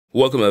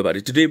Welcome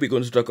everybody. Today we're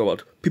going to talk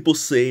about people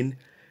saying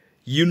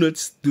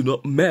units do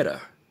not matter.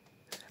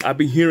 I've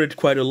been hearing it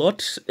quite a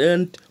lot,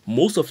 and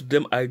most of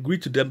them I agree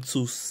to them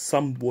to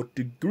somewhat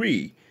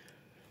degree,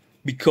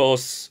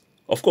 because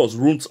of course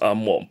runes are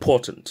more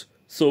important.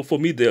 So for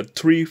me there are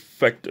three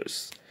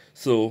factors.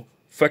 So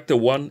factor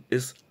one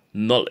is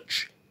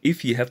knowledge.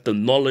 If you have the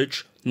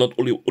knowledge not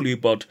only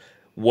about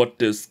what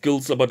the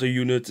skills about the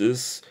unit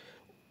is,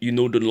 you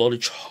know the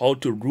knowledge how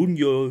to rune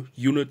your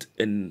unit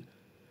in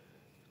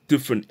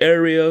different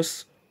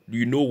areas,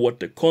 you know what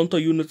the counter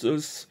unit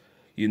is,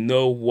 you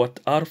know what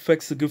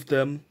artifacts to give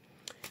them.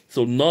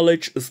 So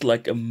knowledge is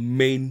like a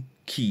main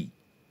key.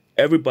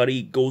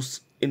 Everybody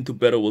goes into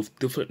battle with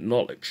different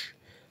knowledge.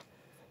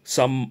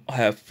 Some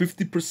have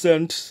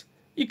 50%.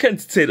 You can't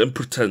say it in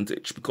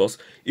percentage, because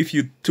if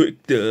you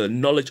take the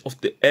knowledge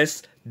of the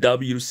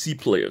SWC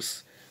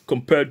players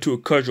compared to a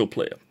casual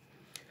player,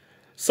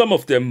 some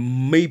of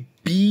them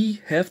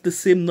maybe have the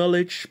same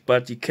knowledge,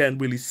 but you can't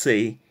really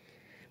say.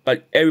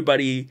 But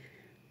everybody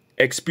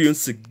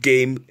experiences the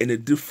game in a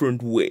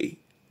different way,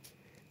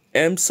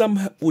 and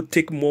some would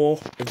take more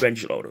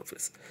advantage out of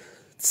it.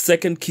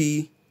 Second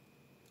key,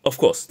 of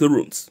course, the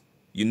runes.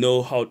 You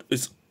know how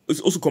it's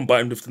also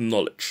combined with the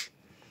knowledge.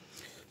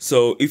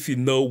 So if you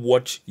know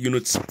what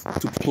units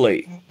to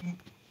play,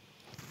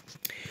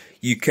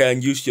 you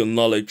can use your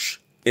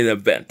knowledge in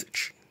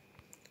advantage.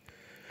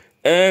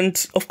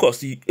 And of course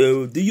the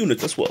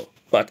unit as well.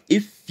 But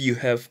if you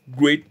have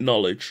great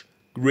knowledge,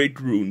 great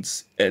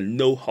runes, and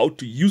know how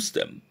to use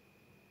them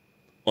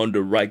on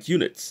the right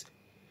units,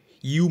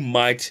 you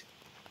might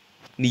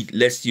need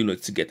less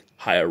units to get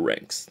higher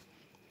ranks.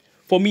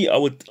 For me, I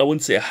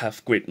wouldn't say I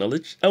have great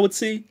knowledge. I would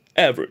say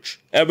average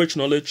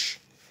knowledge,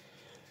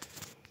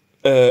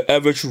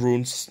 average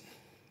runes,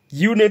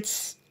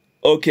 units.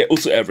 Okay,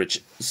 also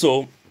average.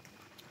 So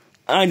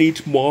I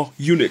need more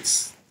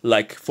units.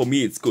 Like for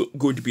me, it's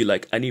going to be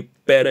like I need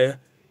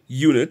better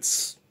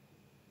units,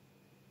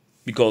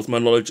 because my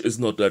knowledge is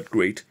not that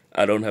great.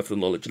 I don't have the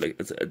knowledge like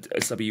as a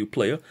SWU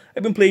player.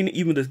 I've been playing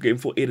even this game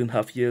for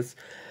 8.5 years.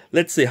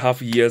 Let's say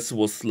half a year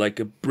was like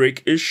a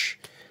break-ish.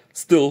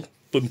 Still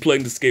been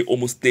playing this game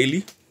almost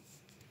daily.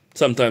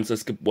 Sometimes I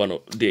skip one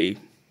day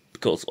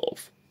because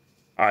of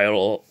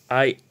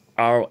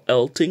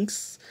IRL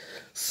things.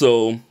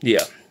 So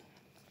yeah,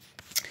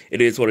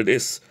 it is what it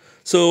is.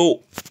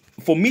 So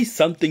for me,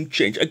 something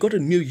changed. I got a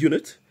new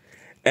unit,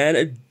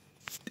 and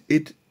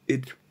it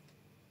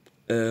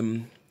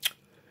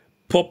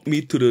popped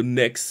me to the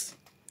next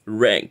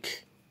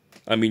rank.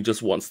 I mean,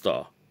 just 1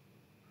 star.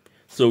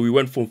 So we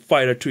went from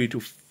Fighter 3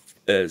 to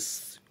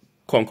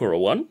Conqueror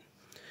 1.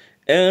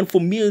 And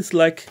for me, it's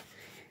like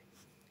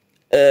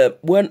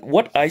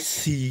what I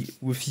see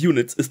with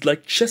units is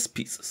like chess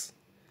pieces.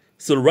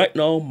 So right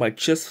now, my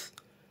chess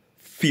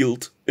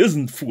field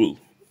isn't full.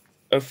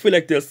 I feel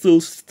like there's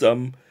still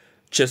some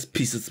chess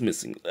pieces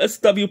missing.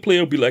 SW player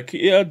will be like,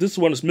 yeah, this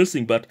one is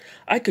missing, but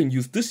I can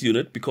use this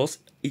unit because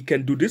it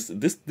can do this.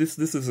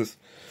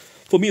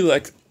 For me,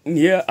 like,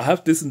 yeah, I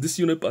have this in this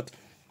unit, but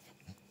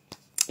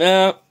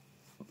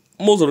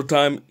most of the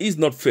time it's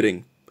not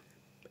fitting.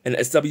 And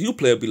SW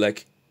player will be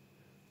like,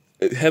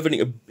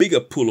 having a bigger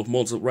pool of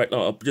monsters. Right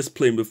now I'm just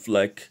playing with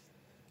like,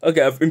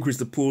 okay, I've increased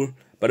the pool,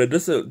 but a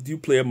SW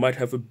player might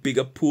have a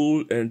bigger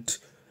pool, and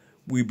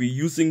we'll be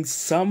using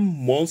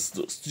some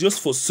monsters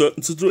just for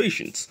certain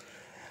situations.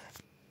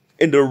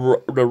 In the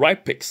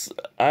right picks,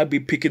 I'll be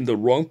picking the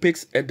wrong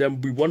picks, and then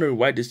be wondering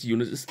why this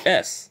unit is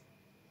S.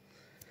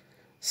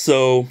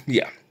 So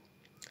yeah,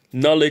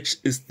 knowledge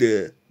is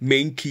the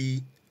main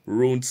key,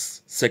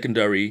 runes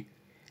secondary,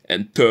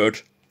 and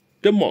third,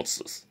 the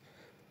monsters.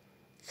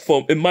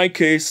 In my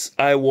case,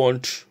 I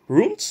want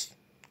runes,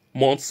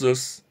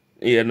 monsters,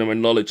 and my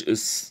knowledge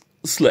is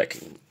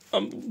slacking.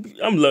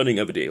 I'm learning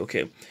every day.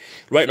 Okay,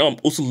 right now I'm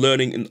also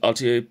learning in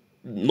RTA.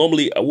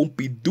 Normally I won't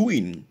be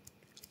doing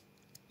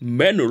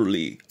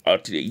manually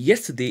RTA.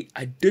 Yesterday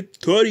I did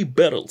 30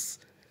 battles,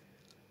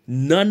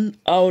 none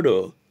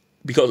outer,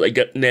 because I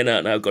got Nana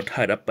and I got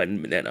tied up by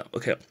Nana.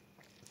 Okay,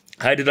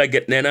 how did I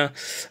get Nana?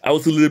 I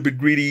was a little bit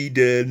greedy.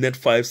 The Net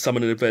 5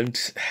 summon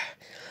event,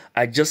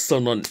 I just saw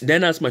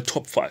Nana is my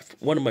top 5,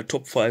 one of my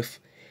top 5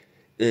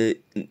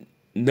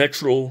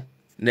 natural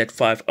Net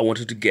 5 I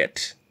wanted to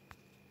get,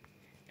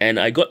 and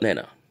I got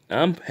Nana.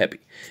 I'm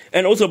happy.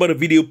 And also about a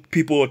video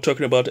people are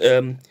talking about,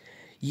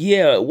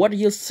 yeah, what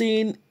you're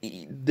saying,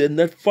 the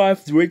Net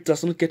 5 rate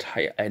does not get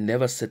higher. I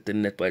never said the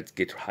Net 5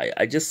 get higher.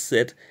 I just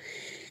said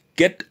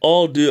get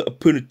all the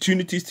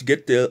opportunities to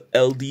get the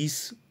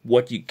LDs,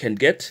 what you can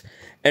get,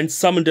 and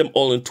summon them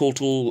all in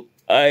total.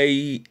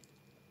 I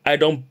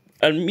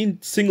mean,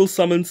 single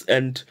summons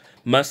and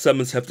mass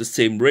summons have the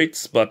same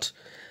rates, but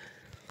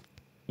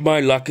my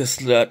luck is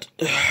that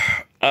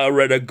I'd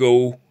rather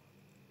go.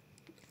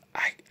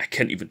 I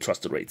can't even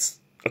trust the rates.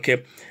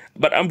 Okay,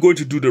 but I'm going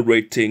to do the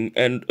rate thing,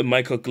 and in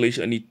my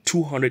calculation I need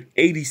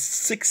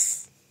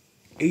 286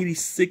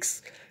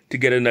 to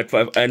get a Net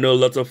 5. I know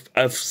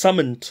I've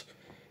summoned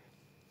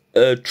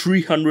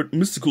 300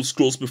 mystical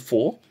scrolls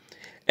before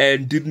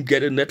and didn't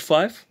get a Net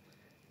 5.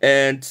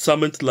 and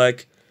summoned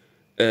like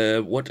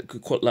what I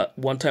could call, like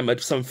one time I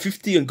summoned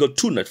 50 and got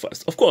 2 net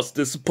 5s. Of course,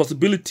 there's a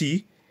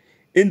possibility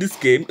in this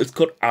game. It's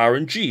called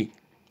RNG.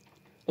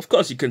 Of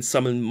course, you can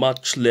summon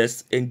much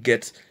less and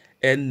get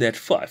a net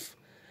 5.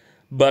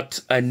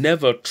 But I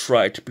never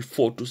tried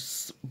before to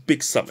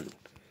big summon.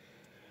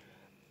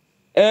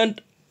 And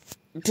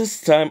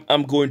this time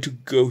I'm going to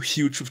go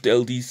huge with the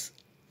LDs.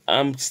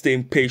 I'm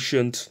staying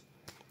patient,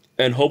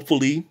 and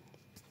hopefully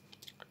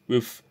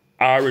with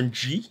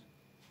RNG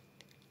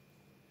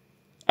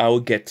I will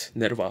get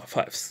net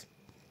 5s.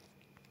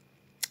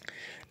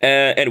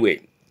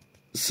 Anyway,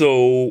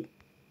 so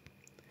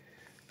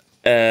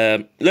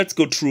let's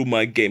go through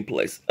my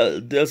gameplays.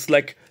 There's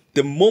like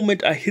the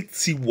moment I hit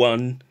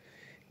C1,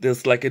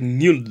 there's like a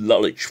new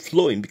knowledge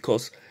flowing,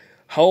 because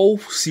how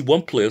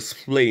C1 players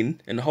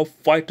playing and how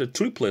Fighter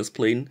 3 players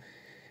playing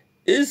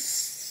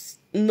is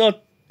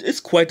not, it's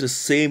quite the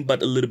same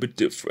but a little bit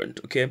different,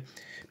 okay?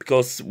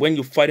 Because when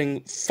you're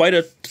fighting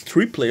Fighter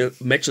 3 player,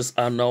 matches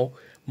are now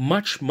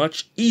much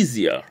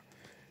easier.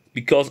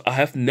 Because I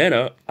have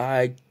Nana,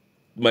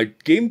 my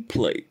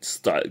gameplay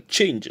style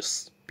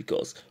changes.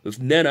 Because with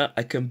Nana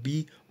I can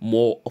be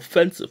more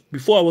offensive.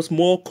 Before I was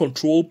more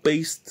control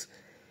based,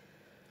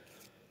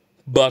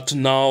 but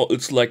now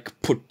it's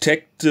like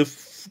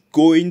protective,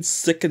 going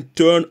second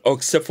turn,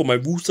 except for my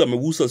Wusa. My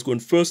Wusa is going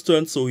first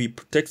turn, so he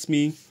protects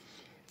me.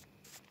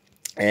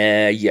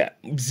 Yeah,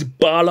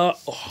 Zibala,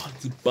 oh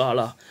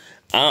Zibala,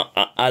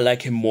 I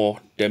like him more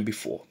than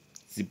before.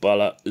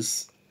 Zibala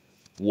is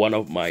one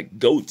of my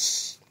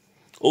goats.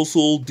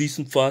 Also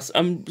decent fast.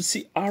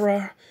 See,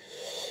 Ara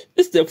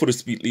is there for the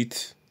speed lead.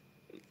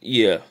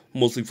 Yeah,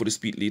 mostly for the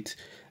speed lead.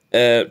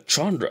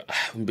 Chandra, I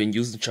haven't been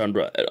using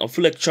Chandra. I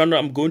feel like Chandra,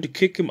 I'm going to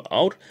kick him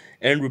out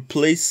and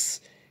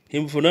replace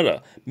him with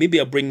another. Maybe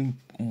I'll bring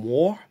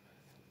more.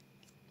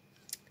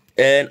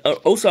 And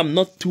also, I'm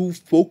not too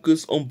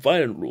focused on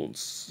violent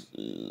runes.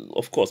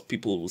 Of course,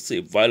 people will say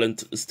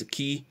violent is the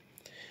key.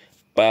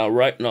 But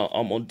right now,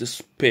 I'm on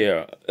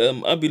despair.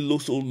 I'll be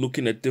also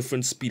looking at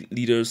different speed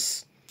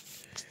leaders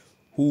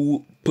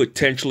who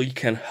potentially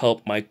can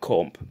help my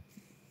comp.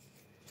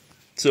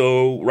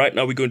 So right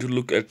now we're going to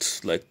look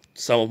at like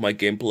some of my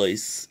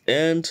gameplays,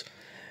 and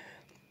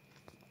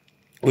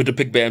with the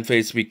pick band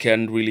phase we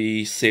can't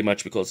really say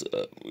much, because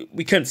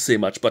we can't say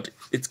much, but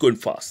it's going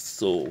fast.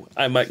 So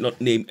I might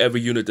not name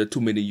every unit. There are too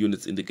many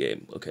units in the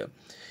game. Okay,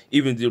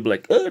 even you'll be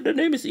like, oh, the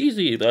name is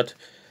easy. That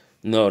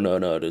no,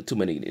 there are too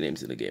many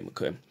names in the game.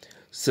 Okay,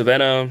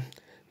 Savannah,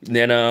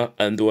 Nana,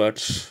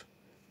 Andwat.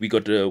 We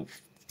got the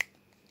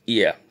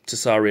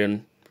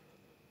Tessarian,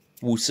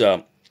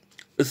 Wusa.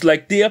 It's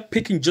like they are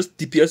picking just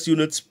DPS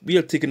units. We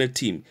are taking a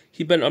team.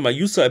 He banned on my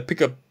user. I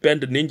pick up ban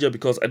the ninja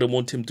because I don't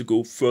want him to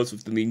go first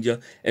with the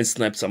ninja and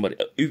snipe somebody,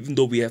 even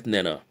though we have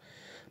Nana.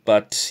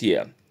 But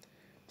yeah.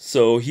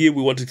 So here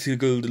we want to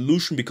kill the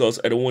Lucian because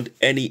I don't want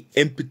any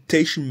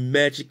amputation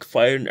magic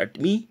firing at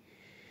me.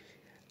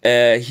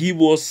 He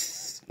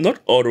was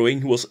not autoing,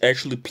 he was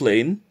actually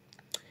playing.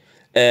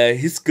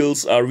 His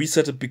skills are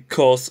resetted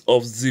because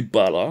of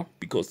Zibala,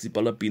 because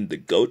Zibala being the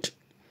GOAT.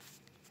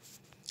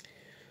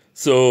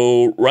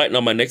 So right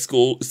now my next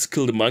goal is to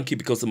kill the monkey,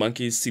 because the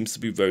monkey seems to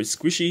be very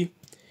squishy.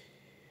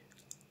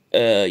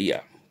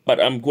 Yeah, but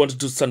I'm going to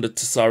do stun the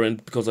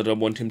Tessarian because I don't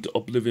want him to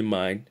oblivion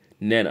my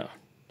Nana.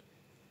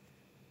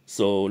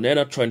 So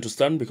Nana trying to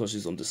stun because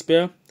she's on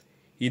despair.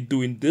 He's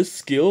doing this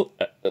skill.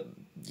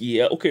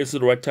 Yeah, okay, so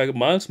the right target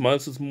Miles.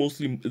 Miles is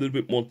mostly a little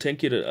bit more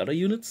tanky than other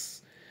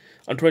units.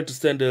 I'm trying to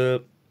stand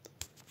the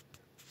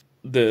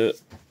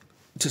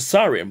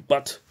Tessarian,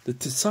 but the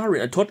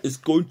Tessarian I thought is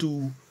going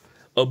to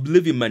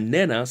oblivion my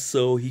Nana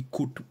so he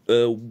could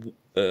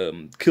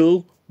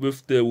kill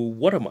with the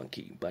water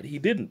monkey, but he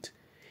didn't.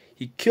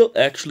 He killed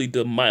actually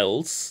the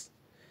Miles.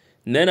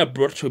 Nana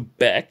brought her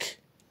back.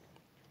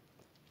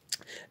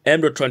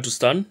 And we're trying to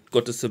stun.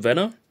 Got the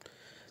Savannah.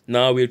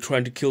 Now we're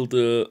trying to kill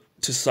the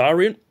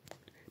Tessarian,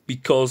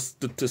 because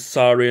the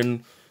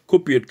Tessarian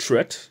could be a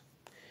threat.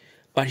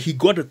 But he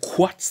got a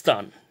quad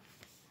stun.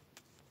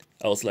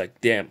 I was like,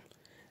 damn.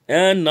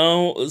 And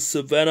now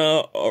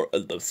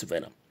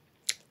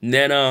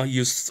Nana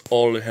used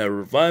all her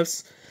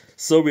revives.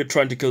 So we're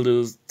trying to kill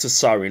the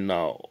Tessarian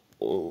now.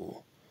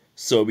 Oh.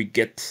 So we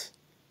get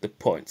the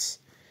points.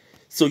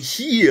 So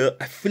here,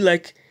 I feel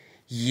like,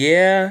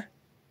 yeah,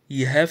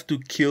 you have to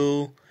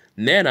kill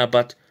Nana,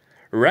 but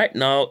right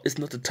now it's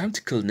not the time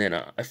to kill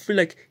Nana. I feel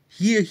like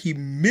here he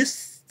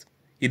missed.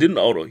 He didn't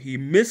auto. He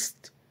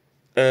missed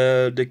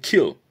the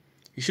kill.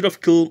 He should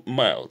have killed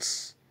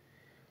Miles.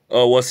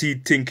 Or was he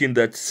thinking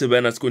that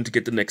Savannah's going to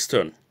get the next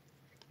turn?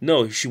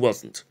 No, she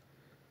wasn't.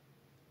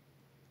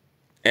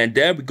 And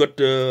there we got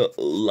the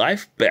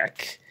life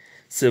back.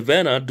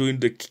 Savannah doing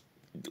the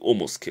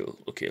almost kill.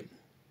 Okay.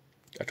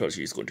 I thought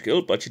she was going to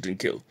kill, but she didn't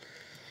kill.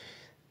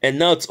 And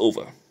now it's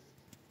over.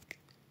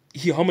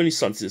 How many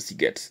stuns does he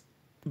get?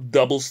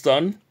 Double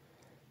stun,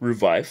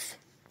 revive.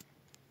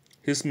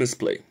 His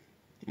misplay,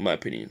 in my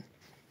opinion.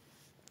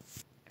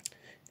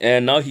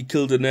 And now he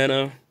killed the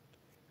Nana.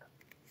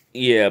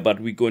 Yeah, but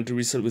we're going to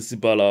reset with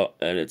Zibala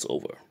and it's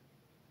over.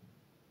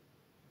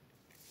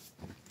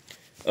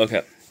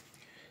 Okay.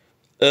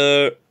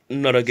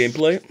 Another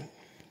gameplay.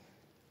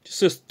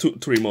 Just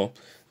three more.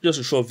 Just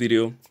a short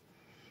video.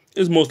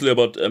 It's mostly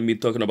about me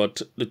talking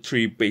about the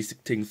three basic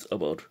things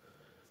about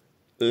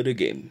the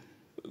game.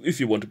 If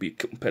you want to be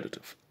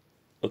competitive.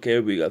 Okay,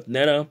 we got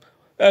Nana.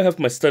 I have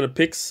my standard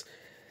picks.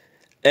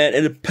 And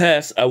in the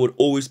past, I would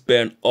always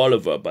ban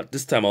Oliver. But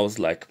this time I was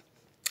like,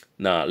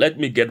 nah, let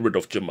me get rid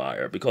of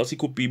Jamire. Because he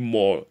could be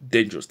more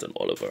dangerous than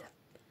Oliver.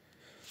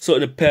 So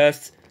in the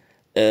past,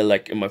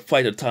 like in my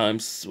fighter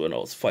times, when I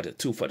was fighter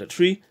 2, fighter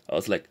 3, I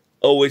was like,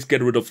 always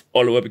get rid of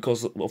Oliver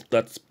because of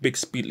that big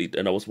speed lead.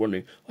 And I was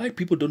wondering why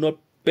people do not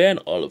ban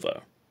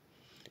Oliver.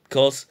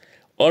 Because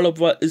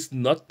Oliver is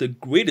not the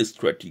greatest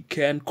threat. You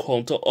can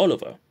counter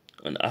Oliver.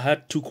 And I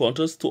had 2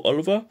 counters to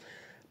Oliver,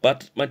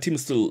 but my team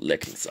is still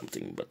lacking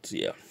something. But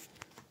yeah.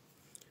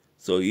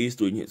 So he's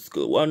doing his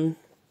skill 1.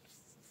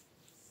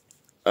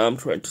 I'm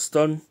trying to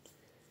stun.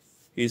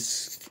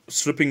 He's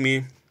stripping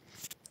me.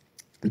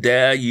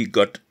 There you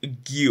got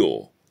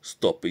Gio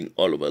stopping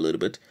Oliver a little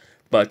bit.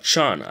 But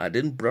Chan, I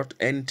didn't brought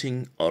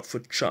anything out for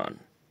Chan.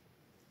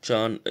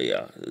 Chan,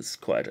 yeah, it's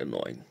quite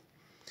annoying.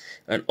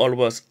 And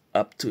Oliver's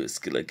up to his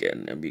skill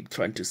again, and we're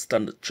trying to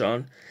stun the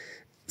Chan.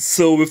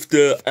 So with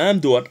the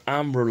Amduat,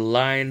 I'm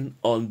relying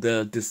on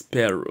the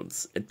Despair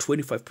runes, and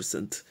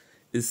 25%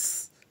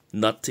 is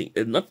nothing,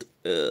 not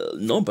a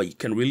number you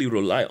can really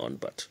rely on,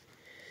 but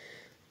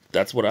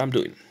that's what I'm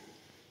doing.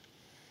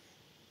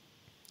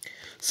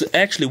 So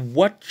actually,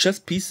 what chess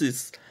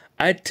pieces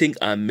I think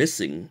I'm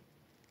missing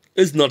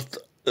is not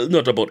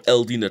about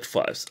LD net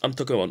 5s. I'm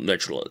talking about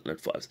natural net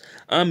 5s.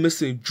 I'm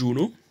missing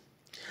Juno.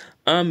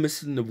 I'm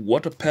missing the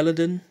Water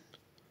Paladin,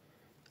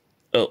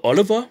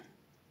 Oliver,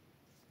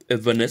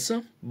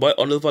 Vanessa. By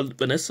Oliver,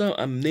 Vanessa,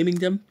 I'm naming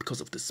them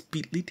because of the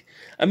speed lead.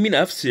 I mean, I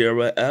have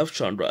Sierra, I have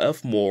Chandra, I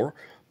have more,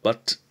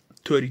 but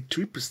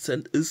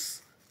 33%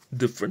 is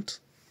different.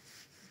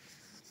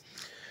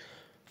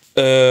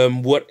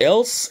 What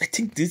else? I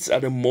think these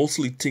are the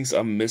mostly things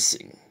I'm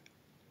missing.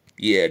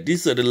 Yeah,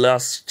 these are the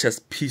last chess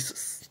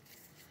pieces.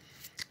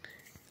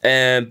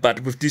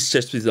 But with these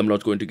chess pieces, I'm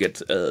not going to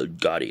get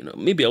Guardian.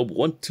 Maybe I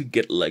want to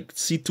get like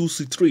C2,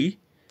 C3.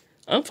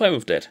 I'm fine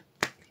with that.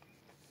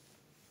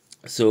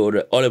 So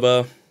the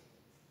Oliver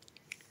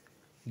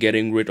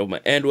getting rid of my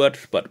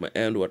Andward, but my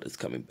Andward is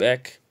coming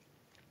back.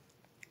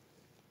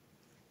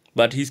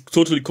 But he's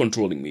totally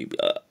controlling me.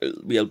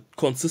 We are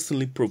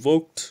consistently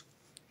provoked.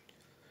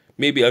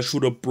 Maybe I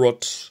should have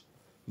brought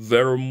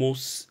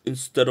Veramos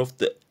instead of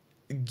the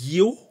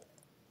Gio.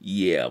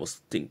 Yeah, I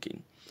was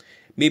thinking.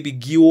 Maybe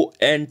Gio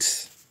and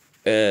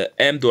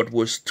Amdot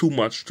was too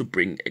much to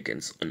bring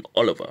against an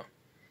Oliver.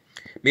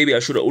 Maybe I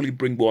should have only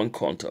bring one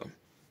counter.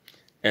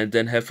 And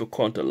then have a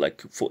counter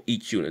like for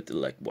each unit,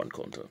 like one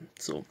counter.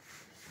 So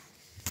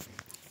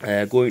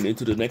going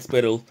into the next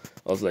battle,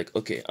 I was like,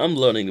 okay, I'm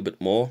learning a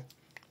bit more.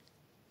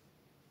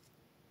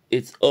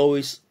 It's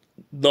always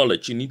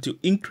knowledge. You need to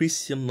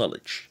increase your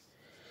knowledge.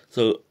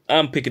 So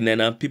I'm picking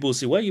Nana. People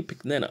say, why you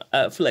pick Nana?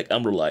 I feel like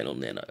I'm relying on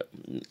Nana.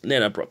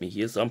 Nana brought me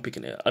here, so I'm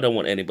picking her. I don't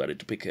want anybody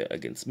to pick her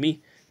against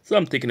me. So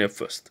I'm taking her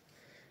first.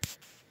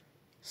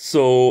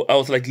 So I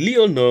was like,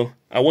 Leo, no.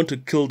 I want to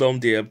kill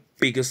down their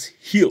biggest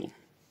heal.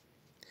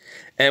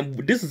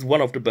 And this is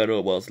one of the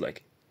battles where I was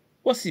like,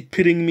 was he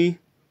pitting me?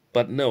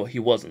 But no, he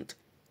wasn't.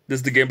 This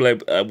is the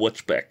gameplay I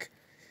watched back.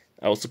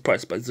 I was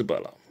surprised by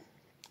Zibala.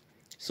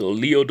 So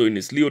Leo doing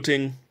his Leo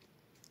thing.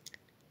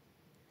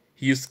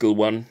 He used skill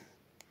 1.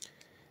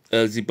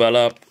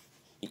 Zibala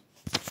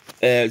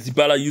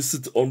used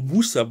it on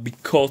Wusa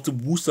because the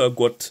Wusa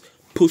got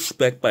pushed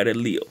back by the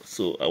Leo.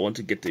 So I want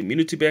to get the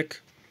immunity back.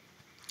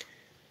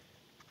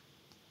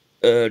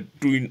 I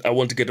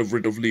want to get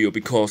rid of Leo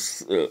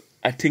because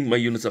I think my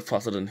units are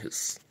faster than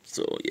his.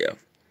 So yeah,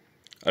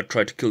 I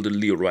try to kill the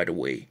Leo right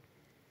away.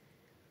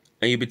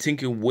 And you'll be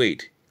thinking,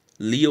 wait,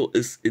 Leo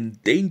is in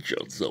danger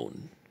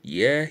zone.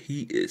 Yeah,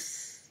 he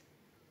is.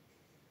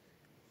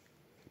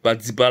 But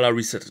Zibala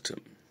resetted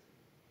him.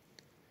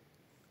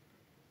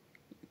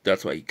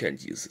 That's why he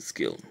can't use his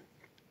skill.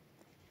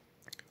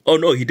 Oh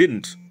no, he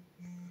didn't.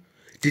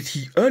 Did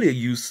he earlier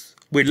use...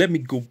 Wait, let me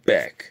go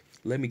back.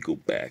 Let me go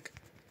back,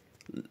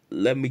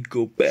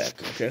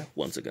 okay?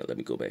 Once again, let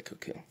me go back,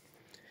 okay.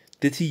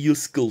 Did he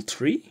use skill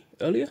 3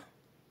 earlier?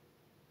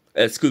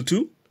 Skill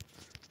 2?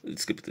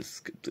 Let's skip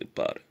this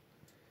part.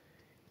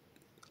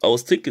 I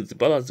was thinking the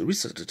balance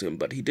resetted him,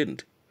 but he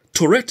didn't.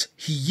 Tourette,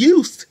 he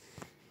used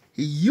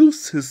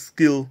his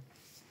skill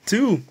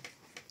 2.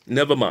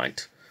 Never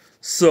mind.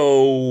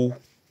 So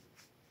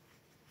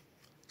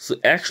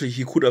actually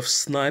he could have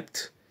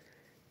sniped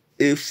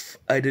if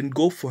I didn't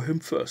go for him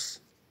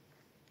first.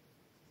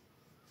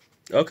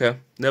 Okay,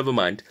 never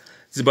mind.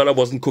 Zibala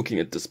wasn't cooking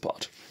at this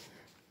part.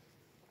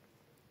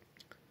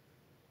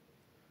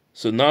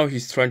 So now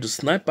he's trying to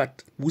snipe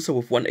at Wusa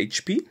with 1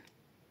 HP.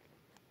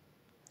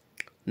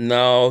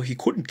 Now he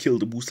couldn't kill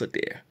the Wusa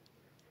there.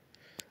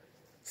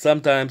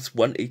 Sometimes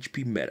 1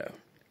 HP matter.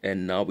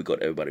 And now we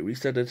got everybody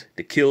resetted.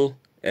 The kill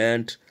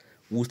and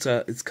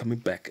Wusa is coming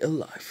back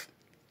alive.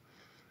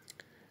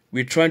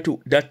 We're trying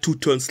to that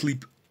 2-turn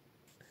sleep,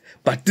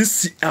 but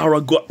this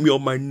Ciara got me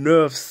on my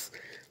nerves.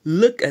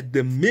 Look at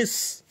the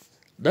miss.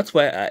 That's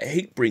why I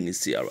hate bringing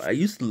Ciara. I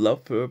used to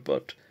love her,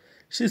 but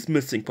she's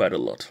missing quite a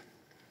lot.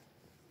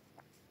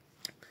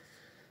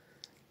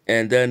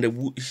 And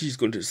then she's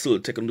going to still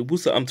attack on the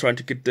Wusa. I'm trying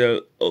to get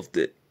there of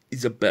the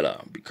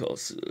Isabella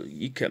because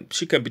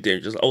she can be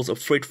dangerous. I was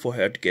afraid for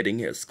her getting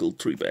her skill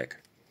 3 back.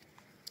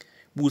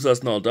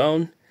 Wusa's now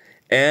down,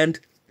 and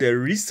the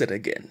reset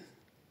again,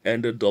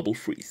 and the double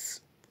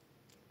freeze.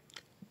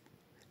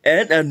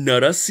 And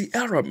another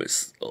Ciara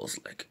miss. I was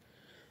like,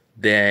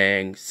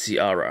 dang,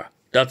 Ciara.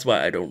 That's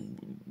why I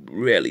don't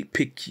really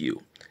pick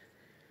you.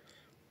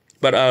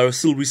 But I'll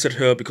still reset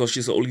her because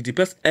she's the only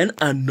DPS. And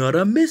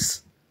another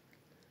miss.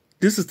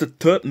 This is the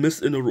 3rd miss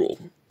in a row.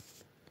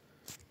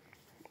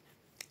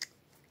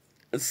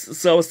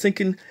 So I was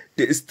thinking,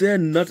 is there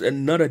not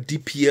another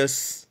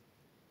DPS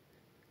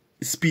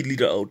speed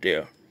leader out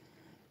there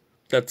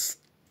that's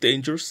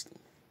dangerous?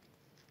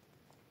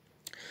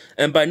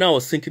 And by now I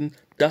was thinking,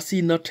 does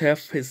he not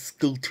have his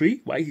skill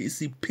 3? Why is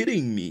he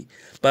pitting me?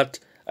 But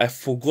I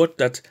forgot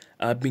that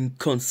I've been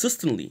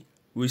consistently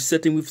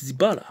resetting with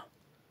Zibala.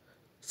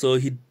 So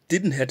he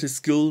didn't have his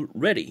skill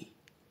ready.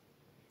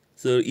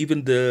 So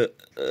even the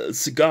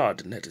Cigar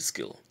didn't have his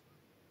skill.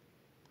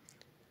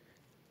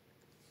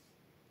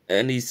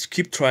 And he's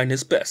keep trying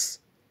his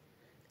best.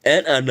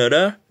 And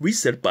another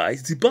reset by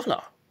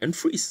Zibala and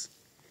freeze.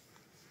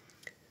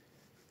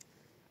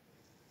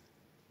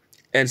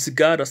 And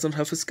Cigar does not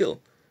have a skill.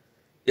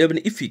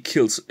 Even if he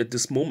kills at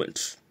this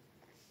moment.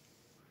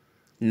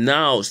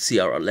 Now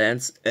Ciara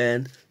lands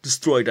and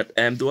destroy that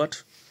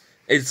Amduat.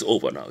 It's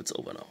over now, it's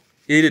over now.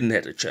 He didn't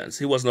have a chance.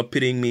 He was not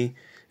pitying me.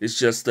 It's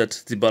just that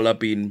Zibala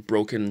being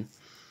broken.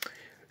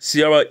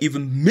 Ciara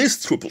even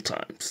missed triple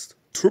times.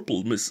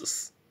 Triple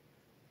misses.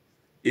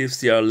 If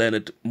Ciara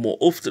landed more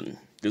often,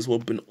 this would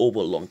have been over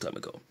a long time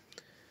ago.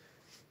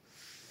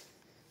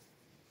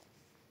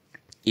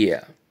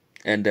 Yeah,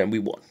 and then we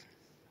won.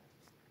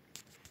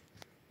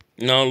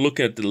 Now look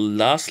at the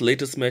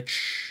latest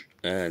match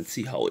and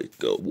see how it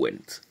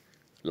went.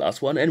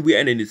 Last one, and we're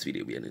ending this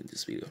video.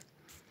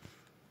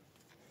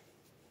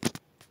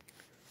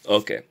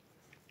 Okay.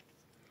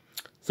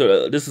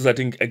 So this is, I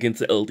think, against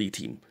the LD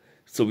team.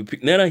 So we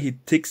pick Nana. He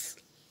takes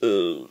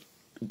the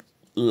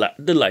light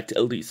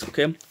LDs.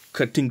 Okay,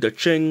 Ketingda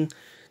Cheng.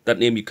 That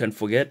name you can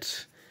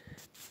forget.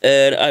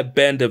 And I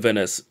banned the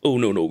Venice. Oh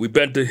no, we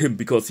banned him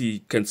because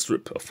he can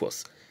strip, of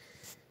course.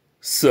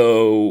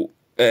 So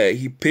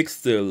he picks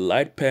the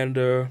Light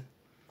Panda.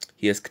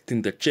 He has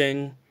Ketingda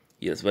Cheng.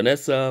 He has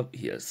Vanessa.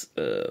 He has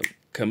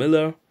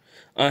Camilla.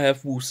 I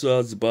have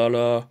Wusa,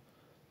 Zibala,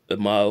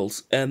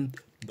 Miles, and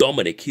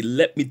Dominic. He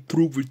let me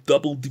through with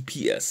double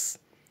DPS.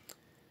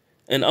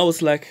 And I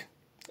was like,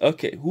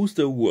 okay, who's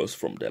the worst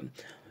from them?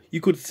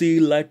 You could see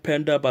Light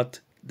Panda, but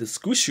the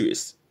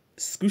squishiest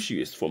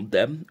from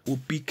them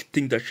would be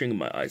Ketingda Cheng in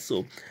my eyes.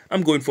 So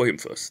I'm going for him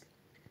first.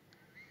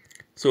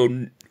 So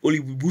only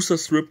Wusa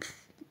strip,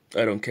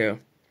 I don't care.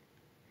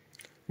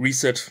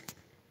 Reset,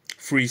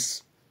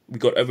 freeze. We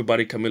got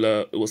everybody.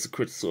 Camilla, it was a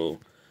crit, so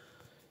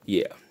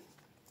yeah.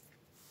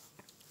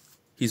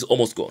 He's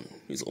almost gone.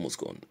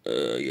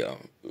 Yeah.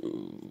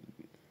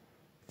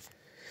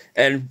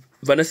 And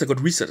Vanessa got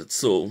resetted,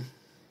 so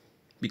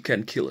we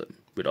can kill him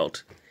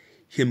without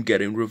him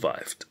getting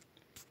revived.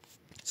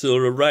 So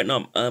right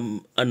now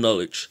I'm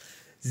acknowledge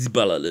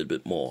Zibala a little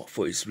bit more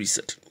for his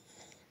reset.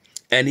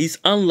 And he's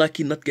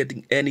unlucky not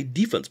getting any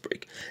defense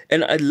break.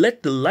 And I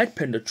let the Light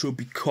Panda through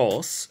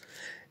because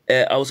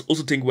I was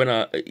also thinking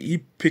when he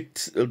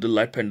picked the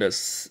Light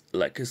Pandas,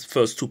 like his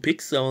first 2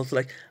 picks, I was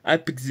like, I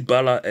picked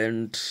Zibala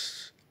and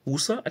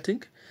Wusa, I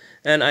think.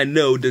 And I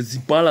know that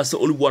Zibala is the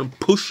only one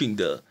pushing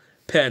the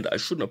Panda. I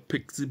shouldn't have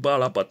picked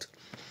Zibala, but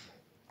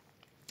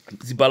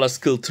Zibala's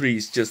skill 3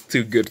 is just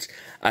too good.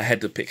 I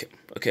had to pick him.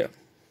 Okay.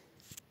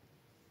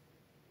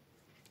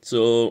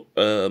 So,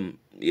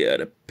 yeah,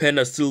 the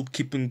Panda still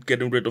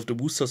getting rid of the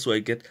Wusa, so I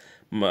get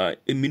my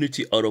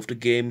immunity out of the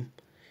game.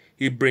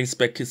 He brings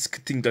back his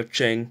Ketingda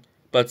Cheng,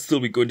 but still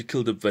we're going to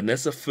kill the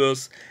Vanessa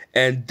first,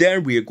 and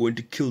then we are going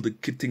to kill the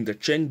Ketingda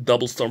Cheng,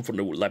 double storm from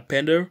the Light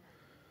Panda.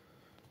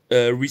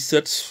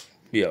 Reset,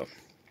 yeah.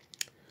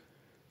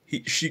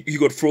 He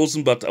got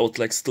frozen, but I was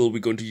like, still we're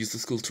going to use the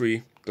skill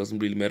 3, doesn't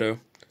really matter.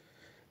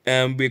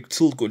 And we're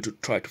still going to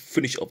try to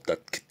finish off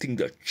that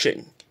Ketingda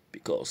Cheng,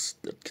 because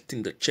the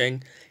Ketingda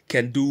Cheng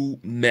can do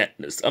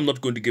madness. I'm not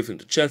going to give him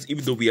the chance,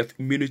 even though we have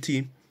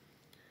immunity.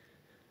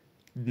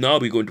 Now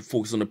we're going to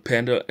focus on the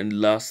Panda, and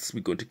last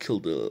we're going to kill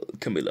the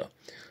Camilla.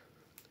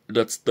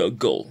 That's the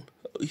goal.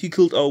 He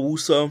killed our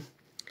Wusa,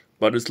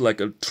 but it's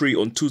like a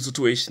 3-on-2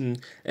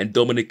 situation, and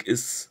Dominic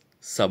is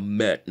some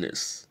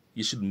madness.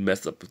 You shouldn't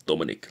mess up with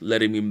Dominic,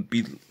 letting him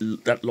be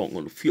that long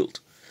on the field.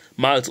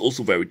 Miles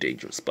also very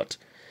dangerous, but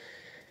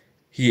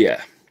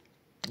yeah,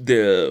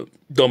 the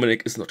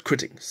Dominic is not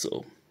critting,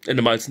 so, and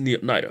the Miles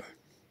neither.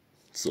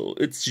 So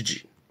it's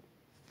GG.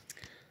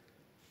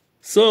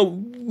 So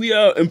we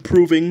are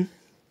improving.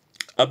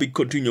 I'll be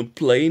continuing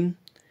playing,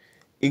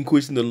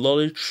 increasing the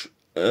knowledge.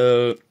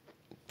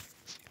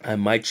 I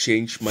might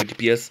change my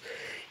DPS.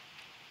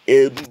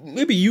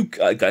 Maybe you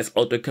guys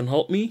out there can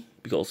help me,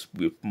 because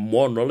with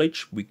more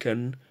knowledge we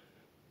can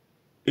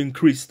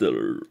increase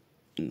the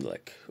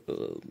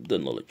the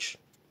knowledge.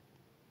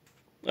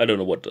 I don't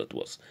know what that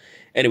was.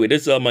 Anyway,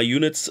 these are my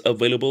units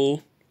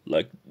available.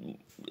 Like,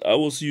 I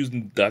was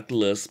using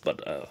Douglas,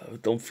 but I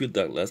don't feel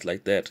Douglas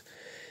like that.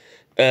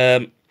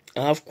 I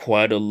have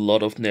quite a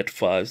lot of net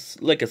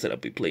 5s. Like I said,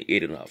 I've been playing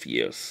 8.5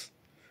 years.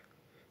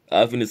 I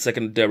have in a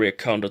secondary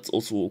account that's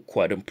also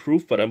quite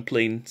improved, but I'm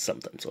playing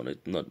sometimes on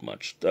it, not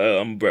much.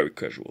 I'm very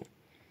casual.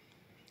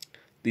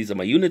 These are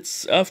my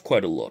units. I have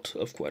quite a lot.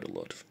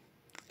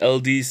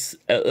 LDs,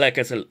 like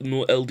I said,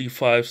 no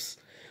LD5s,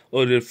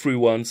 or the free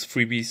ones,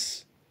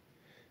 freebies.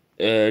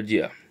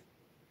 Yeah.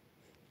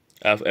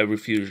 I have every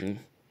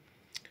fusion.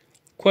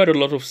 Quite a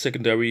lot of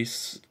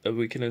secondaries,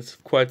 weakness,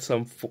 quite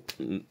some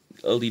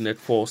LD net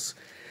force.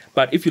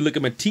 But if you look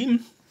at my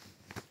team,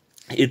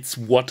 it's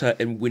water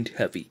and wind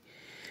heavy.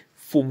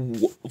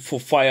 For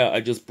fire,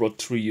 I just brought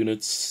 3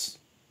 units.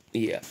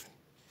 Yeah.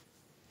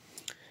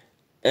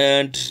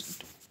 And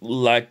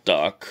light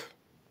dark.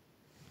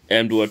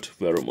 Amduat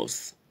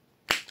Veramos.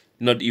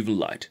 Not even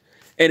light.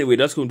 Anyway,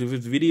 that's going to be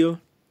the video.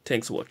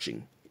 Thanks for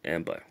watching,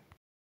 and bye.